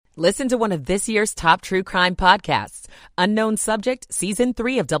Listen to one of this year's top true crime podcasts. Unknown Subject, Season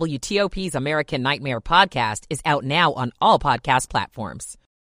 3 of WTOP's American Nightmare podcast is out now on all podcast platforms.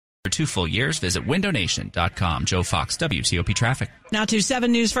 For 2 full years, visit windowNation.com. Joe Fox, WTOP Traffic. Now to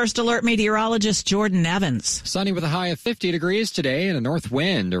 7 News First Alert meteorologist Jordan Evans. Sunny with a high of 50 degrees today and a north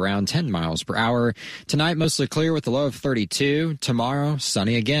wind around 10 miles per hour. Tonight, mostly clear with a low of 32. Tomorrow,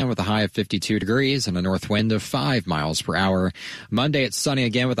 sunny again with a high of 52 degrees and a north wind of 5 miles per hour. Monday, it's sunny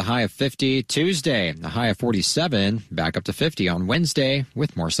again with a high of 50. Tuesday, a high of 47. Back up to 50 on Wednesday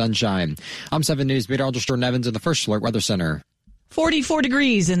with more sunshine. I'm 7 News meteorologist Jordan Evans in the First Alert Weather Center. 44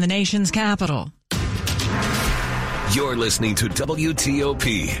 degrees in the nation's capital. You're listening to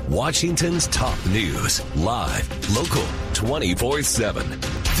WTOP, Washington's top news, live, local,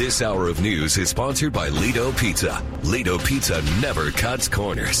 24/7. This hour of news is sponsored by Lido Pizza. Lido Pizza never cuts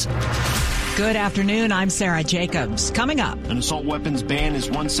corners. Good afternoon, I'm Sarah Jacobs. Coming up. An assault weapons ban is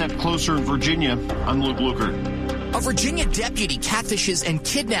one step closer in Virginia. I'm Luke Lukert. A Virginia deputy catfishes and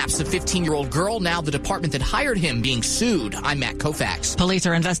kidnaps a 15-year-old girl. Now the department that hired him being sued. I'm Matt Koufax. Police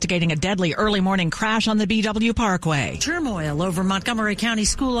are investigating a deadly early morning crash on the BW Parkway. Turmoil over Montgomery County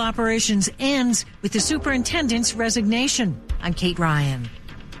school operations ends with the superintendent's resignation. I'm Kate Ryan.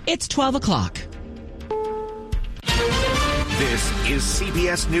 It's 12 o'clock. This is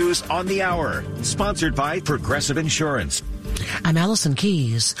CBS News on the Hour, sponsored by Progressive Insurance. I'm Allison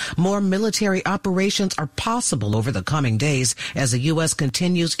Keyes. More military operations are possible over the coming days as the U.S.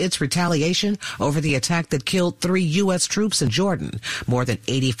 continues its retaliation over the attack that killed 3 U.S. troops in Jordan. More than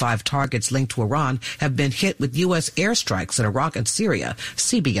 85 targets linked to Iran have been hit with U.S. airstrikes in Iraq and Syria.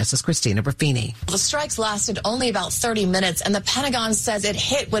 CBS's Christina Ruffini. The strikes lasted only about 30 minutes, and the Pentagon says it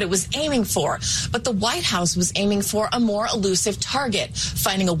hit what it was aiming for. But the White House was aiming for a more elusive target,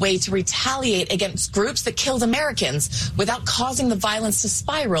 finding a way to retaliate against groups that killed Americans without causing the violence to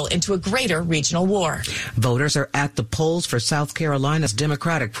spiral into a greater regional war. Voters are at the polls for South Carolina's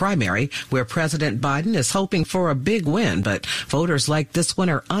Democratic primary, where President Biden is hoping for a big win, but voters like this one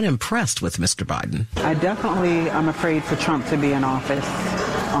are unimpressed with Mr. Biden. I'm afraid for Trump to be in office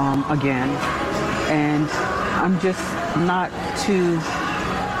again, and I'm just not too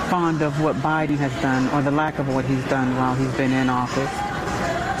fond of what Biden has done or the lack of what he's done while he's been in office.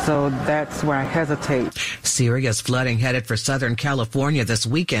 So that's where I hesitate. Syria's flooding headed for Southern California this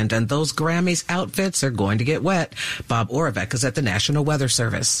weekend, and those Grammys outfits are going to get wet. Bob Oravec is at the National Weather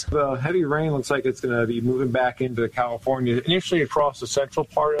Service. The heavy rain looks like it's going to be moving back into California, initially across the central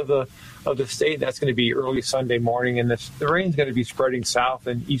part of the state. That's going to be early Sunday morning, and the rain's going to be spreading south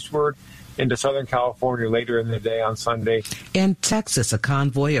and eastward into Southern California later in the day on Sunday. In Texas, a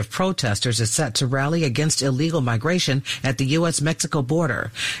convoy of protesters is set to rally against illegal migration at the U.S.-Mexico border.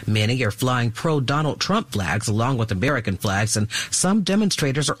 Many are flying pro-Donald Trump flags along with American flags, and some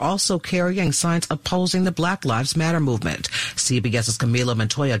demonstrators are also carrying signs opposing the Black Lives Matter movement. CBS's Camila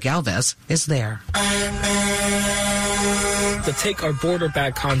Montoya Galvez is there. The Take Our Border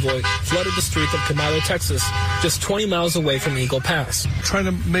Back convoy flooded the streets of Camilo, Texas, just 20 miles away from Eagle Pass. Trying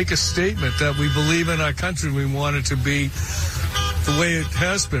to make a statement that we believe in our country. We want it to be the way it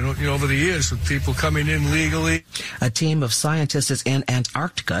has been, over the years, with people coming in legally. A team of scientists is in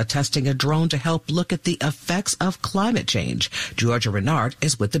Antarctica testing a drone to help look at the effects of climate change. Georgia Renard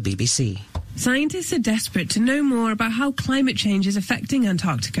is with the BBC. Scientists are desperate to know more about how climate change is affecting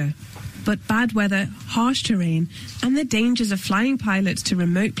Antarctica. But bad weather, harsh terrain, and the dangers of flying pilots to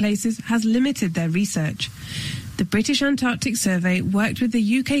remote places has limited their research. The British Antarctic Survey worked with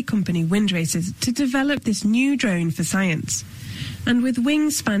the UK company Windraces to develop this new drone for science. And with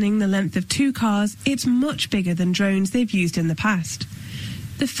wings spanning the length of 2 cars, it's much bigger than drones they've used in the past.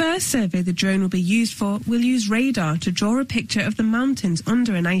 The first survey the drone will be used for will use radar to draw a picture of the mountains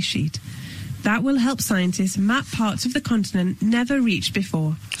under an ice sheet. That will help scientists map parts of the continent never reached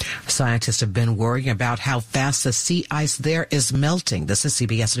before. Scientists have been worrying about how fast the sea ice there is melting. This is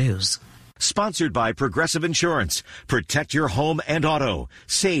CBS News. Sponsored by Progressive Insurance. Protect your home and auto.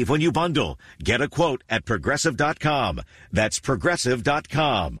 Save when you bundle. Get a quote at Progressive.com. That's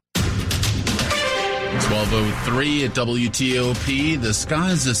Progressive.com. 12:03 at WTOP. The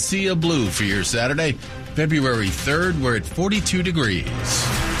sky's a sea of blue for your Saturday, February 3rd. We're at 42 degrees.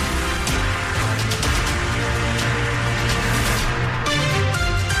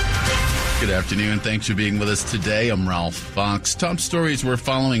 Good afternoon. Thanks for being with us today. I'm Ralph Fox. Top stories we're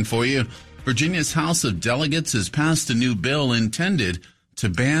following for you. Virginia's House of Delegates has passed a new bill intended to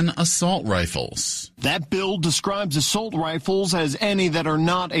ban assault rifles. That bill describes assault rifles as any that are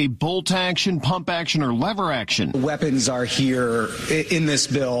not a bolt action, pump action, or lever action. Weapons are here in this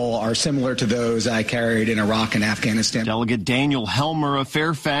bill are similar to those I carried in Iraq and Afghanistan. Delegate Daniel Helmer of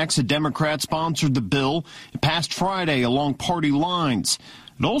Fairfax, a Democrat, sponsored the bill. It passed Friday along party lines.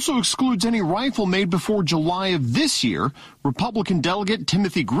 It also excludes any rifle made before July of this year. Republican delegate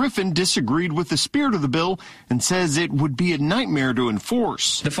Timothy Griffin disagreed with the spirit of the bill and says it would be a nightmare to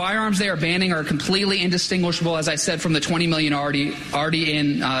enforce. The firearms they are banning are completely indistinguishable, as I said, from the 20 million already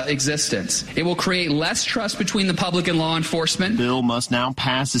in existence. It will create less trust between the public and law enforcement. The bill must now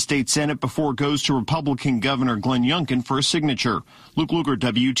pass the state Senate before it goes to Republican Governor Glenn Youngkin for a signature. Luke Luger,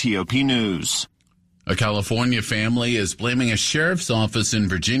 WTOP News. A California family is blaming a sheriff's office in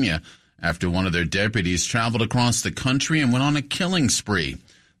Virginia after one of their deputies traveled across the country and went on a killing spree.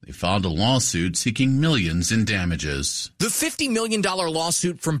 They filed a lawsuit seeking millions in damages. The $50 million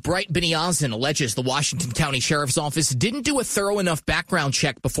lawsuit from Bright Beniazin alleges the Washington County Sheriff's Office didn't do a thorough enough background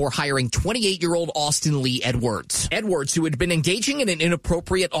check before hiring 28-year-old Austin Lee Edwards. Edwards, who had been engaging in an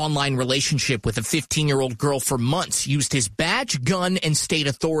inappropriate online relationship with a 15-year-old girl for months, used his badge, gun, and state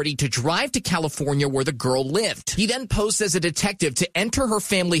authority to drive to California where the girl lived. He then posed as a detective to enter her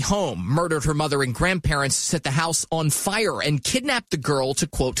family home, murdered her mother and grandparents, set the house on fire, and kidnapped the girl to,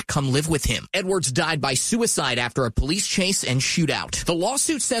 quote, come live with him. Edwards died by suicide after a police chase and shootout. The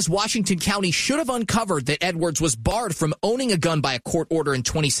lawsuit says Washington County should have uncovered that Edwards was barred from owning a gun by a court order in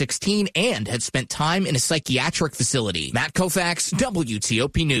 2016 and had spent time in a psychiatric facility. Matt Koufax,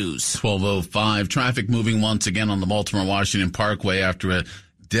 WTOP News. 12:05, traffic moving once again on the Baltimore-Washington Parkway after a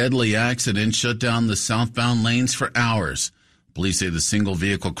deadly accident shut down the southbound lanes for hours. Police say the single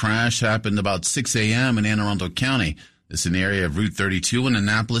vehicle crash happened about 6 a.m. in Anne Arundel County. This is an area of Route 32 and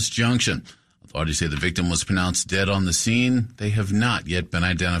Annapolis Junction. Authorities say the victim was pronounced dead on the scene. They have not yet been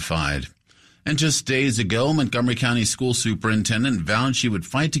identified. And just days ago, Montgomery County School Superintendent vowed she would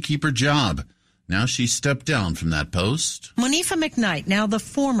fight to keep her job. Now she stepped down from that post. Monifa McKnight, now the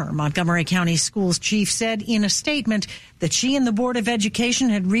former Montgomery County Schools chief, said in a statement that she and the Board of Education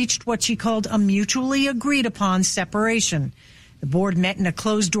had reached what she called a mutually agreed upon separation. The board met in a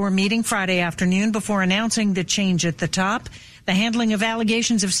closed-door meeting Friday afternoon before announcing the change at the top. The handling of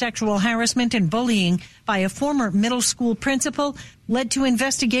allegations of sexual harassment and bullying by a former middle school principal led to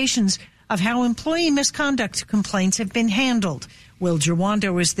investigations of how employee misconduct complaints have been handled. Will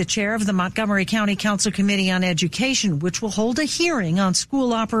Jawando is the chair of the Montgomery County Council Committee on Education, which will hold a hearing on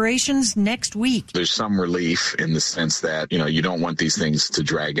school operations next week. There's some relief in the sense that, you don't want these things to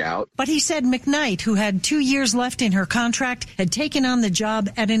drag out. But he said McKnight, who had 2 years left in her contract, had taken on the job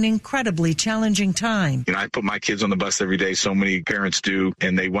at an incredibly challenging time. I put my kids on the bus every day. So many parents do,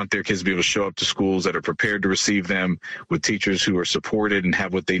 and they want their kids to be able to show up to schools that are prepared to receive them with teachers who are supported and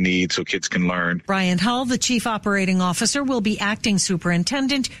have what they need so kids can learn. Brian Hull, the chief operating officer, will be acting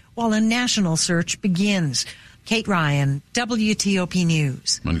superintendent while a national search begins. Kate Ryan, WTOP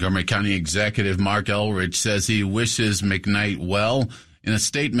News. Montgomery County Executive Mark Elrich says he wishes McKnight well. In a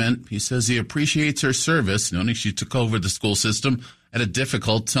statement, he says he appreciates her service, noting she took over the school system at a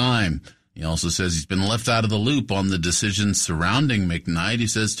difficult time. He also says he's been left out of the loop on the decisions surrounding McKnight. He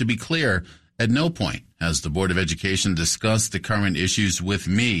says, to be clear, at no point has the Board of Education discussed the current issues with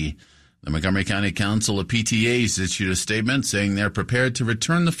me. The Montgomery County Council of PTAs issued a statement saying they're prepared to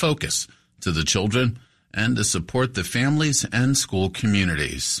return the focus to the children and to support the families and school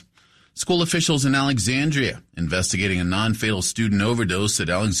communities. School officials in Alexandria investigating a non-fatal student overdose at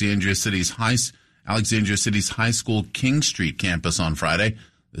Alexandria City's High School King Street campus on Friday.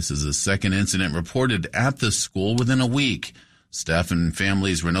 This is the second incident reported at the school within a week. Staff and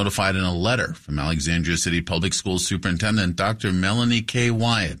families were notified in a letter from Alexandria City Public Schools Superintendent Dr. Melanie K.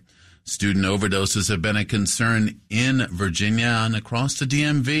 Wyatt. Student overdoses have been a concern in Virginia and across the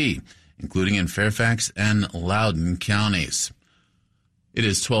DMV, including in Fairfax and Loudoun counties. It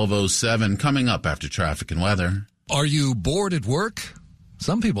is 12:07, coming up after traffic and weather. Are you bored at work?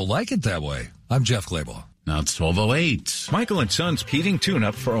 Some people like it that way. I'm Jeff Glable. Now it's 12:08. Michael & Son's heating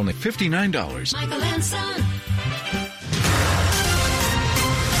tune-up for only $59. Michael & Son.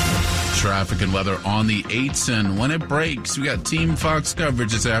 Traffic and weather on the 8s, and when it breaks, we got Team Fox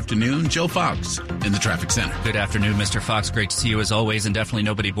coverage this afternoon. Joe Fox in the traffic center. Good afternoon, Mr. Fox. Great to see you as always, and definitely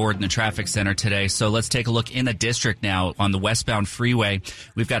nobody bored in the traffic center today. So let's take a look in the district now on the westbound freeway.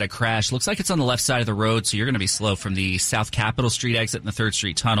 We've got a crash. Looks like it's on the left side of the road, so you're going to be slow from the South Capitol Street exit and the 3rd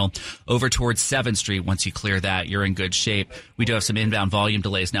Street tunnel over towards 7th Street. Once you clear that, you're in good shape. We do have some inbound volume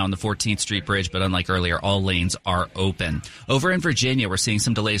delays now on the 14th Street Bridge, but unlike earlier, all lanes are open. Over in Virginia, we're seeing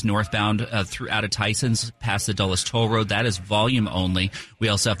some delays northbound westbound through out of Tyson's past the Dulles Toll Road. That is volume only. We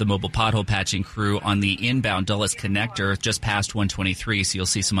also have the mobile pothole patching crew on the inbound Dulles connector just past 123, so you'll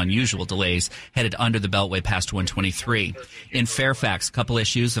see some unusual delays headed under the Beltway past 123. In Fairfax, a couple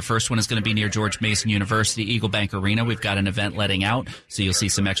issues. The first one is going to be near George Mason University, Eagle Bank Arena. We've got an event letting out, so you'll see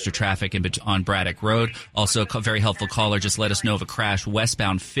some extra traffic on Braddock Road. Also, a very helpful caller just let us know of a crash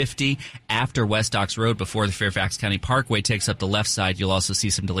westbound 50 after West Docks Road before the Fairfax County Parkway takes up the left side. You'll also see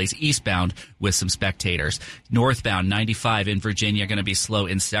some delays eastbound with some spectators. Northbound 95 in Virginia going to be slow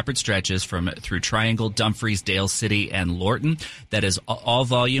in separate stretches through Triangle, Dumfries, Dale City, and Lorton. That is all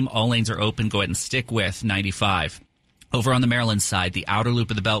volume. All lanes are open. Go ahead and stick with 95. Over on the Maryland side, the outer loop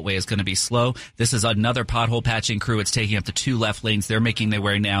of the Beltway is going to be slow. This is another pothole patching crew. It's taking up the 2 left lanes. They're making their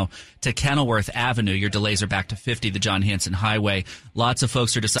way now to Kenilworth Avenue. Your delays are back to 50, the John Hanson Highway. Lots of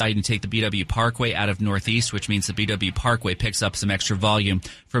folks are deciding to take the BW Parkway out of Northeast, which means the BW Parkway picks up some extra volume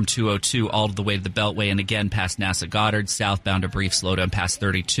from 202 all the way to the Beltway and again past NASA Goddard. Southbound, a brief slowdown past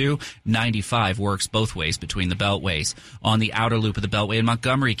 32. 95 works both ways between the Beltways. On the outer loop of the Beltway in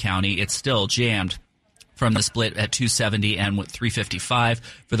Montgomery County, it's still jammed from the split at 270 and 355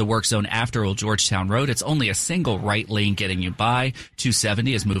 for the work zone after Old Georgetown Road. It's only a single right lane getting you by.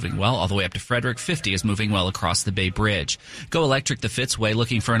 270 is moving well all the way up to Frederick. 50 is moving well across the Bay Bridge. Go electric the Fitzway.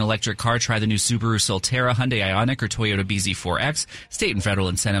 Looking for an electric car? Try the new Subaru Solterra, Hyundai Ioniq, or Toyota BZ4X. State and federal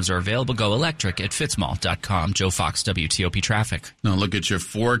incentives are available. Go electric at fitzmall.com. Joe Fox, WTOP Traffic. Now look at your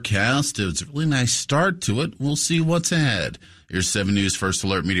forecast. It's a really nice start to it. We'll see what's ahead. Here's 7 News First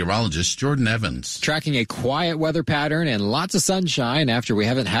Alert meteorologist Jordan Evans. Tracking a quiet weather pattern and lots of sunshine after we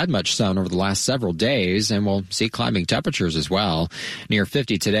haven't had much sun over the last several days, and we'll see climbing temperatures as well. Near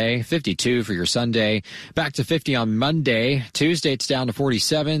 50 today, 52 for your Sunday, back to 50 on Monday. Tuesday it's down to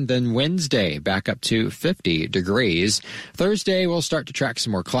 47, then Wednesday back up to 50 degrees. Thursday we'll start to track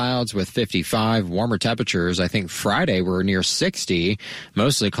some more clouds with 55, warmer temperatures. I think Friday we're near 60,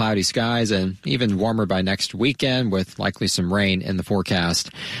 mostly cloudy skies, and even warmer by next weekend with likely some rain in the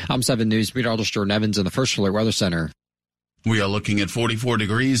forecast. I'm 7 News meteorologist Jordan Evans in the First Alert Weather Center. We are looking at 44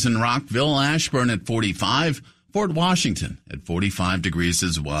 degrees in Rockville, Ashburn at 45, Fort Washington at 45 degrees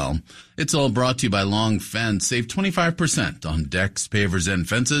as well. It's all brought to you by Long Fence. Save 25% on decks, pavers, and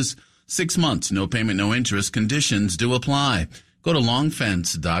fences. 6 months, no payment, no interest. Conditions do apply. Go to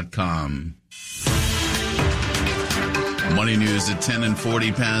longfence.com. Money news at 10 and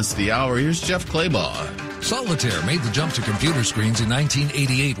 40 past the hour. Here's Jeff Claybaugh. Solitaire made the jump to computer screens in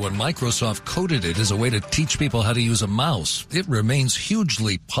 1988 when Microsoft coded it as a way to teach people how to use a mouse. It remains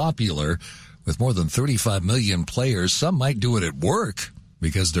hugely popular with more than 35 million players. Some might do it at work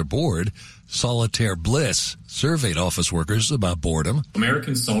because they're bored. Solitaire Bliss surveyed office workers about boredom.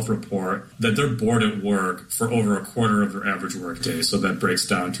 Americans self-report that they're bored at work for over a quarter of their average workday, so that breaks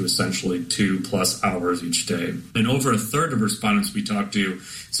down to essentially 2+ hours each day. And over a third of respondents we talked to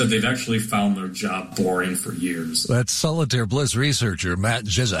said they've actually found their job boring for years. That's Solitaire Bliss researcher Matt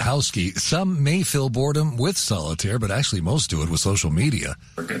Jezahowski. Some may feel boredom with solitaire, but actually most do it with social media.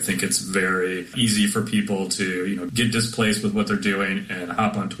 I think it's very easy for people to, get displaced with what they're doing and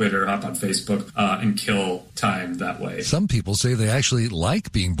hop on Twitter, hop on Facebook, and kill time that way. Some people say they actually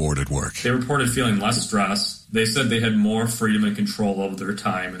like being bored at work. They reported feeling less stress. They said they had more freedom and control over their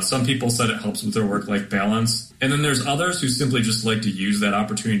time. And some people said it helps with their work-life balance. And then there's others who simply just like to use that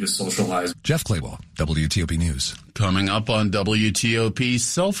opportunity to socialize. Jeff Claybaugh, WTOP News. Coming up on WTOP,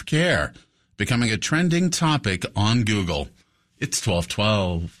 self-care becoming a trending topic on Google. It's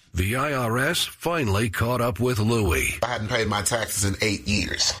 12:12. The IRS finally caught up with Louie. I hadn't paid my taxes in 8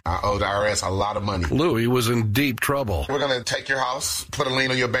 years. I owed the IRS a lot of money. Louie was in deep trouble. We're going to take your house, put a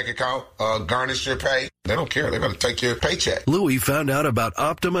lien on your bank account, garnish your pay. They don't care. They're going to take your paycheck. Louie found out about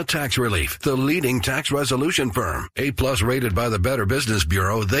Optima Tax Relief, the leading tax resolution firm. A+ rated by the Better Business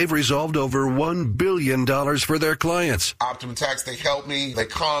Bureau, they've resolved over $1 billion for their clients. Optima Tax, they helped me. They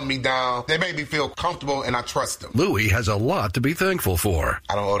calmed me down. They made me feel comfortable, and I trust them. Louie has a lot to be thankful for.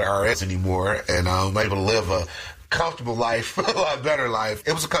 I don't owe the IRS anymore, and I'm able to live a comfortable life, a lot better life.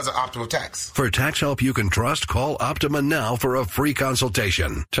 It was because of Optima Tax. For tax help you can trust, call Optima now for a free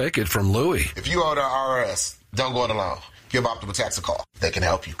consultation. Take it from Louie. If you owe the IRS, don't go it alone. Give Optima Tax a call. They can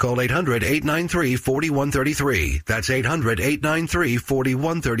help you. Call 800-893-4133. That's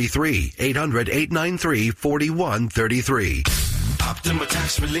 800-893-4133. 800-893-4133. Optima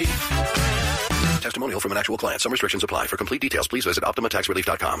Tax Relief. Testimonial from an actual client. Some restrictions apply. For complete details, please visit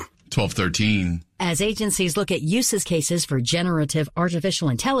OptimaTaxRelief.com. 12:13. As agencies look at uses cases for generative artificial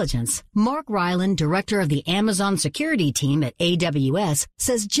intelligence, Mark Ryland, director of the Amazon security team at AWS,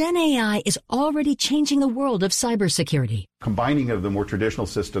 says Gen AI is already changing the world of cybersecurity. Combining of the more traditional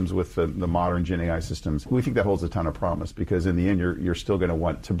systems with the modern Gen AI systems, we think that holds a ton of promise, because in the end, you're still going to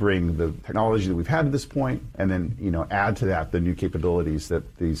want to bring the technology that we've had to this point, and then add to that the new capabilities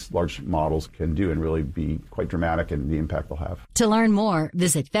that these large models can do, and really be quite dramatic in the impact they'll have. To learn more,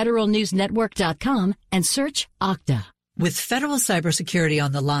 visit federalnewsnetwork.com and search Okta. With federal cybersecurity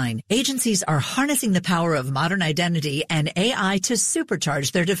on the line, agencies are harnessing the power of modern identity and AI to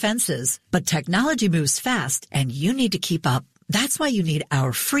supercharge their defenses. But technology moves fast, and you need to keep up. That's why you need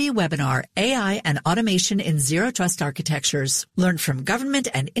our free webinar, AI and Automation in Zero Trust Architectures. Learn from government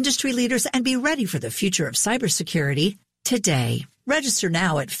and industry leaders and be ready for the future of cybersecurity today. Register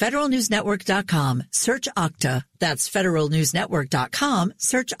now at federalnewsnetwork.com. Search Okta. That's federalnewsnetwork.com.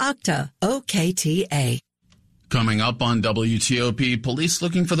 Search Okta. OKTA. Coming up on WTOP, police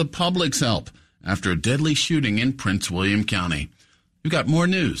looking for the public's help after a deadly shooting in Prince William County. We've got more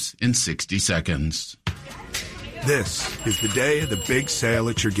news in 60 seconds. This is the day of the big sale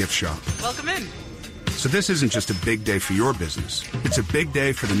at your gift shop. Welcome in. So this isn't just a big day for your business. It's a big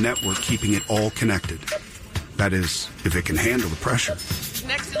day for the network keeping it all connected. That is, if it can handle the pressure.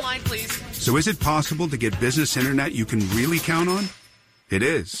 Next in line, please. So is it possible to get business internet you can really count on? It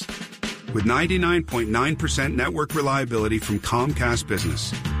is. With 99.9% network reliability from Comcast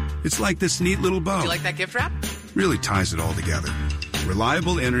Business. It's like this neat little bow. You like that gift wrap? Really ties it all together.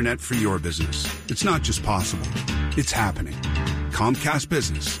 Reliable internet for your business. It's not just possible. It's happening. Comcast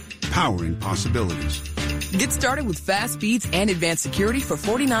Business. Powering possibilities. Get started with fast speeds and advanced security for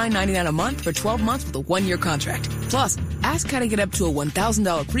 $49.99 a month for 12 months with a 1-year contract. Plus, ask how to get up to a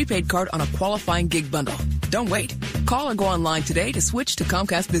 $1,000 prepaid card on a qualifying gig bundle. Don't wait. Call or go online today to switch to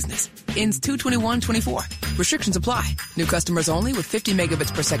Comcast Business. Ends 2/21/24. Restrictions apply. New customers only with 50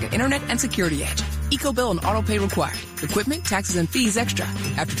 megabits per second internet and security edge. EcoBill and auto pay required. Equipment, taxes, and fees extra.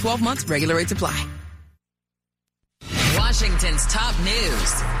 After 12 months, regular rates apply. Washington's top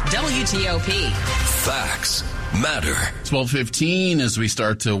news, WTOP. Facts matter. 12:15 as we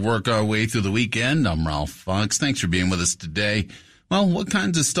start to work our way through the weekend. I'm Ralph Fox. Thanks for being with us today. Well, what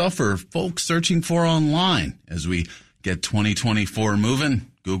kinds of stuff are folks searching for online as we get 2024 moving?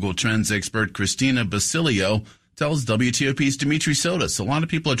 Google Trends expert Christina Basilio tells WTOP's Dimitri Sotis a lot of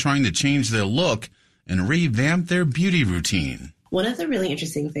people are trying to change their look and revamp their beauty routine. One of the really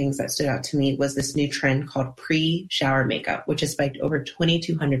interesting things that stood out to me was this new trend called pre-shower makeup, which has spiked over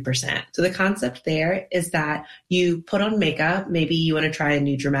 2,200%. So the concept there is that you put on makeup, maybe you want to try a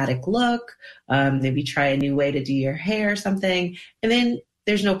new dramatic look, maybe try a new way to do your hair or something, and then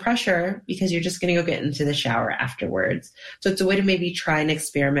there's no pressure because you're just going to go get into the shower afterwards. So it's a way to maybe try and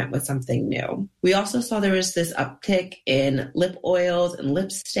experiment with something new. We also saw there was this uptick in lip oils and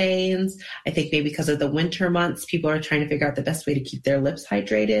lip stains. I think maybe because of the winter months, people are trying to figure out the best way to keep their lips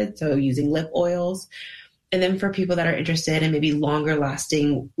hydrated, so using lip oils. And then for people that are interested in maybe longer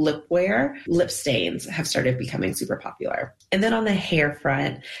lasting lip wear, lip stains have started becoming super popular. And then on the hair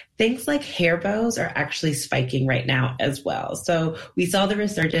front, things like hair bows are actually spiking right now as well. So we saw the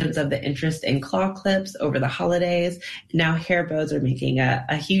resurgence of the interest in claw clips over the holidays. Now hair bows are making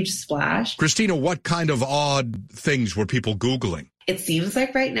a huge splash. Christina, what kind of odd things were people Googling? It seems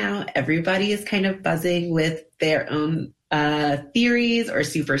like right now everybody is kind of buzzing with their own theories or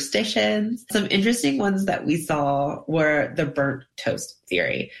superstitions. Some interesting ones that we saw were the burnt toast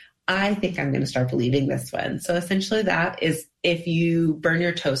theory. I think I'm going to start believing this one. So essentially that is if you burn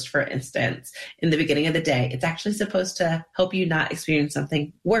your toast, for instance, in the beginning of the day, it's actually supposed to help you not experience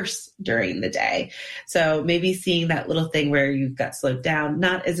something worse during the day. So maybe seeing that little thing where you got slowed down,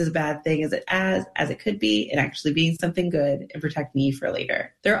 not as a bad thing as it could be, and actually being something good and protecting you for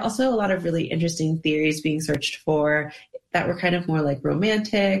later. There are also a lot of really interesting theories being searched for that were kind of more like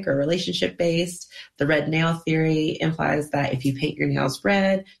romantic or relationship based. The red nail theory implies that if you paint your nails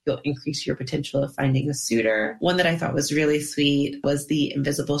red, you'll increase your potential of finding a suitor. One that I thought was really sweet was the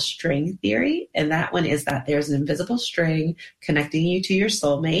invisible string theory. And that one is that there's an invisible string connecting you to your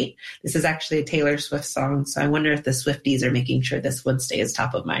soulmate. This is actually a Taylor Swift song. So I wonder if the Swifties are making sure this one stays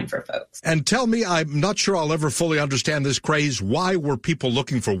top of mind for folks. And tell me, I'm not sure I'll ever fully understand this craze. Why were people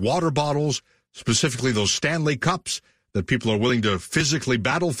looking for water bottles, specifically those Stanley cups, that people are willing to physically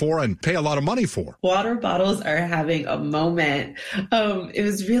battle for and pay a lot of money for? Water bottles are having a moment. It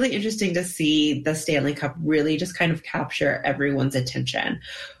was really interesting to see the Stanley Cup really just kind of capture everyone's attention.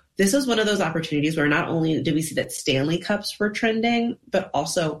 This was one of those opportunities where not only did we see that Stanley Cups were trending, but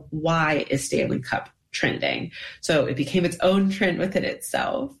also why is Stanley Cup trending? So it became its own trend within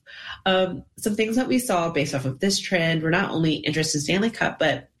itself. Some things that we saw based off of this trend were not only interest in Stanley Cup,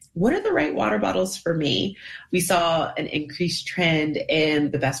 but what are the right water bottles for me? We saw an increased trend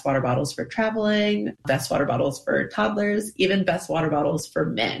in the best water bottles for traveling, best water bottles for toddlers, even best water bottles for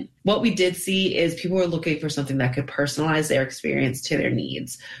men. What we did see is people were looking for something that could personalize their experience to their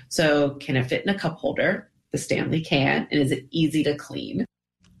needs. So can it fit in a cup holder? The Stanley can. And is it easy to clean?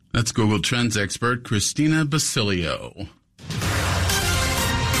 That's Google Trends expert Christina Basilio.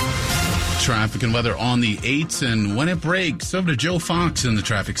 Traffic and weather on the 8s, and when it breaks, over to Joe Fox in the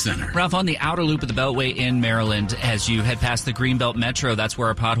traffic center. Ralph, on the outer loop of the Beltway in Maryland, as you head past the Greenbelt Metro, that's where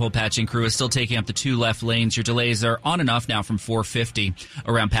our pothole patching crew is still taking up the 2 left lanes. Your delays are on and off now from 450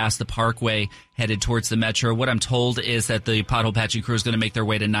 around past the Parkway, headed towards the Metro. What I'm told is that the pothole patching crew is going to make their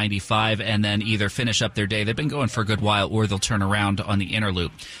way to 95 and then either finish up their day. They've been going for a good while, or they'll turn around on the inner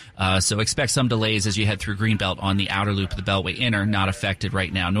loop. So expect some delays as you head through Greenbelt on the outer loop of the Beltway Inner, not affected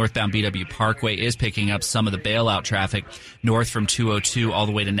right now. Northbound BW Parkway is picking up some of the bailout traffic north from 202 all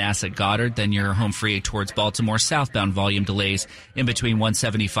the way to Nassau Goddard. Then you're home free towards Baltimore. Southbound volume delays in between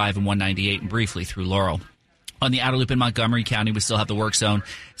 175 and 198 and briefly through Laurel. On the outer loop in Montgomery County, we still have the work zone.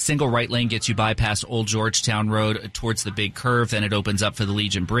 Single right lane gets you by past Old Georgetown Road towards the big curve. Then it opens up for the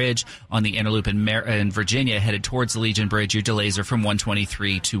Legion Bridge. On the inner loop in Virginia, headed towards the Legion Bridge, your delays are from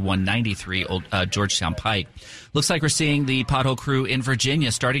 123 to 193 Old Georgetown Pike. Looks like we're seeing the pothole crew in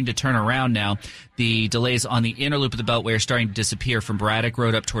Virginia starting to turn around now. The delays on the inner loop of the Beltway are starting to disappear from Braddock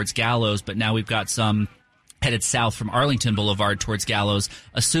Road up towards Gallows, but now we've got some headed south from Arlington Boulevard towards Gallows,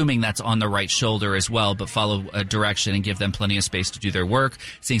 assuming that's on the right shoulder as well, but follow a direction and give them plenty of space to do their work.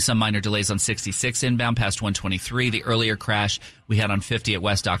 Seeing some minor delays on 66 inbound past 123. The earlier crash we had on 50 at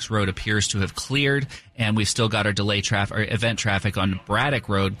West Docks Road appears to have cleared, and we've still got our event traffic on Braddock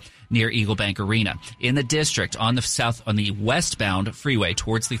Road near Eagle Bank Arena. In the district, on the westbound freeway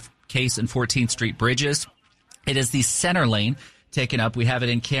towards the Case and 14th Street bridges, it is the center lane taken up. We have it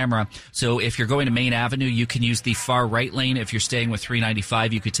in camera. So if you're going to Main Avenue, you can use the far right lane. If you're staying with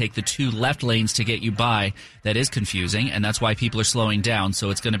 395, you could take the 2 left lanes to get you by. That is confusing, and that's why people are slowing down. So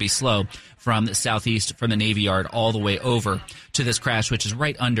it's going to be slow from the southeast, from the Navy Yard all the way over to this crash, which is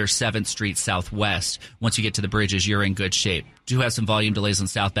right under 7th Street Southwest. Once you get to the bridges, you're in good shape. Do have some volume delays on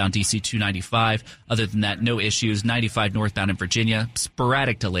southbound DC 295. Other than that, no issues. 95 northbound in Virginia,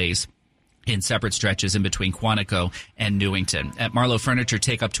 sporadic delays in separate stretches in between Quantico and Newington. At Marlowe Furniture,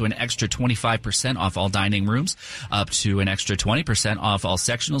 take up to an extra 25% off all dining rooms, up to an extra 20% off all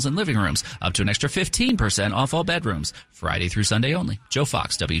sectionals and living rooms, up to an extra 15% off all bedrooms, Friday through Sunday only. Joe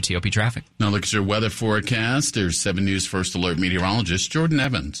Fox, WTOP Traffic. Now look at your weather forecast. There's 7 News First Alert meteorologist Jordan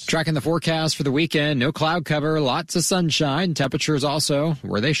Evans. Tracking the forecast for the weekend, no cloud cover, lots of sunshine. Temperatures also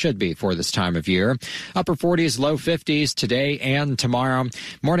where they should be for this time of year. Upper 40s, low 50s today and tomorrow.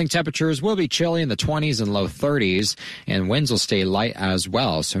 Morning temperatures will be chilly in the 20s and low 30s, and winds will stay light as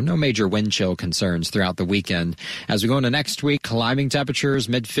well, so no major wind chill concerns throughout the weekend. As we go into next week, climbing temperatures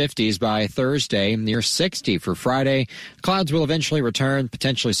mid-50s by Thursday, near 60 for Friday. Clouds will eventually return,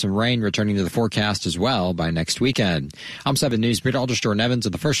 potentially some rain returning to the forecast as well by next weekend. I'm 7 News meteorologist Jordan Evans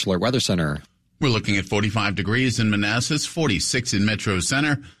at the First Alert Weather Center. We're looking at 45 degrees in Manassas, 46 in Metro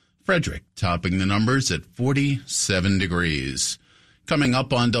Center. Frederick topping the numbers at 47 degrees. Coming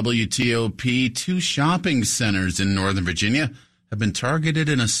up on WTOP, 2 shopping centers in Northern Virginia have been targeted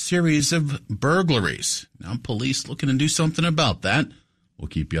in a series of burglaries. Now police looking to do something about that. We'll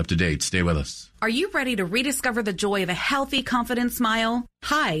keep you up to date. Stay with us. Are you ready to rediscover the joy of a healthy, confident smile?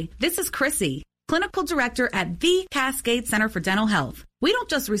 Hi, this is Chrissy, Clinical Director at the Cascade Center for Dental Health. We don't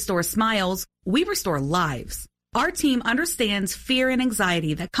just restore smiles, we restore lives. Our team understands fear and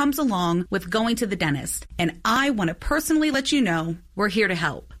anxiety that comes along with going to the dentist, and I want to personally let you know we're here to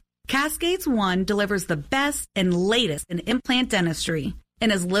help. Cascades One delivers the best and latest in implant dentistry. In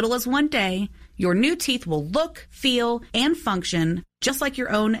as little as 1 day, your new teeth will look, feel, and function just like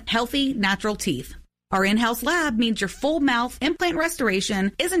your own healthy, natural teeth. Our in-house lab means your full mouth implant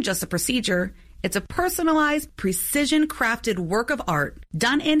restoration isn't just a procedure. It's a personalized, precision-crafted work of art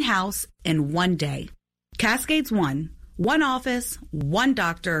done in-house in 1 day. Cascades One office, 1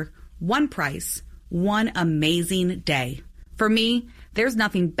 doctor, 1 price, 1 amazing day. For me, there's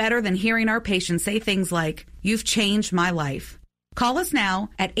nothing better than hearing our patients say things like, "You've changed my life." Call us now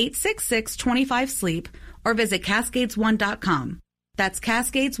at 866-25-SLEEP or visit Cascades1.com. That's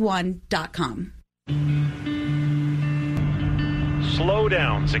Cascades1.com.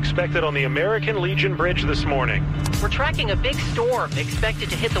 Slowdowns expected on the American Legion Bridge this morning. We're tracking a big storm expected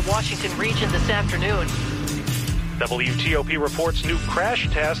to hit the Washington region this afternoon. WTOP reports new crash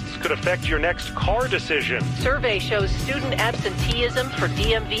tests could affect your next car decision. Survey shows student absenteeism for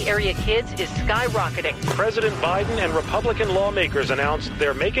DMV area kids is skyrocketing. President Biden and Republican lawmakers announced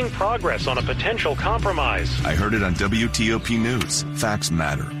they're making progress on a potential compromise. I heard it on WTOP News. Facts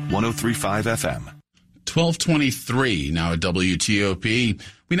matter. 103.5 FM. 12:23 now at WTOP.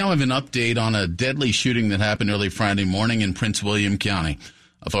 We now have an update on a deadly shooting that happened early Friday morning in Prince William County.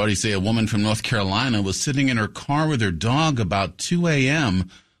 Authorities say a woman from North Carolina was sitting in her car with her dog about 2 a.m.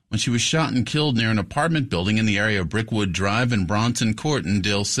 when she was shot and killed near an apartment building in the area of Brickwood Drive and Bronson Court in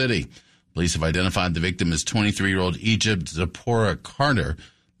Dale City. Police have identified the victim as 23-year-old Egypt Zipporah Carter.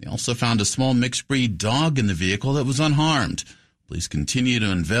 They also found a small mixed-breed dog in the vehicle that was unharmed. Police continue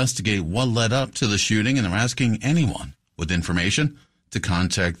to investigate what led up to the shooting, and they're asking anyone with information to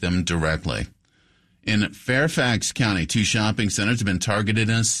contact them directly. In Fairfax County, 2 shopping centers have been targeted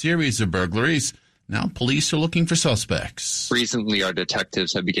in a series of burglaries. Now police are looking for suspects. Recently, our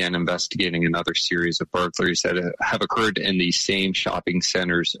detectives have began investigating another series of burglaries that have occurred in the same shopping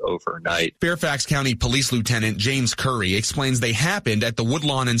centers overnight. Fairfax County Police Lieutenant James Curry explains they happened at the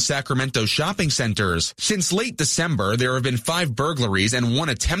Woodlawn and Sacramento shopping centers. Since late December, there have been 5 burglaries and 1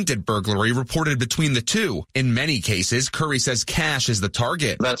 attempted burglary reported between the two. In many cases, Curry says cash is the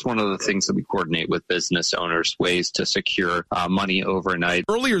target. That's one of the things that we coordinate with business owners, ways to secure money overnight.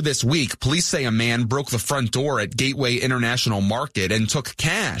 Earlier this week, police say a man broke the front door at Gateway International Market and took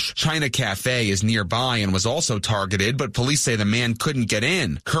cash. China Cafe is nearby and was also targeted, but police say the man couldn't get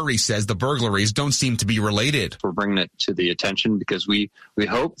in. Curry says the burglaries don't seem to be related. We're bringing it to the attention because we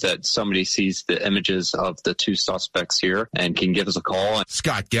hope that somebody sees the images of the 2 suspects here and can give us a call.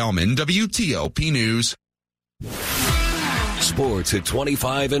 Scott Gelman, WTOP News. Sports at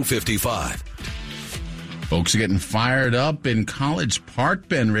 25 and 55. Folks are getting fired up in College Park,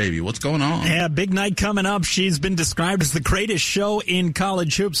 Ben Raby. What's going on? Yeah, big night coming up. She's been described as the greatest show in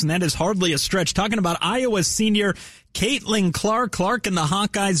college hoops, and that is hardly a stretch. Talking about Iowa senior Caitlin Clark. Clark and the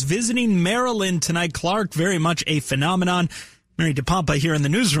Hawkeyes visiting Maryland tonight. Clark, very much a phenomenon. Mary DePompa here in the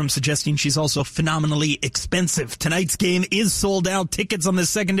newsroom suggesting she's also phenomenally expensive. Tonight's game is sold out. Tickets on the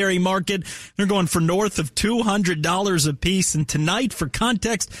secondary market, they're going for north of $200 a piece. And tonight, for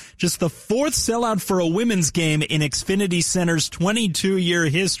context, just the 4th sellout for a women's game in Xfinity Center's 22-year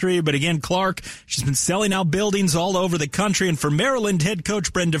history. But again, Clark, she's been selling out buildings all over the country. And for Maryland head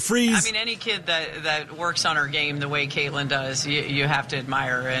coach Brenda Freese. I mean, any kid that works on her game the way Caitlin does, you have to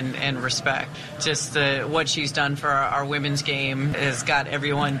admire and respect. Just what she's done for our women's game has got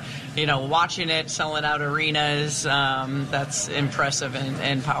everyone, watching it, selling out arenas. That's impressive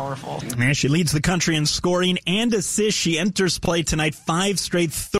and powerful. Man, she leads the country in scoring and assists. She enters play tonight 5 straight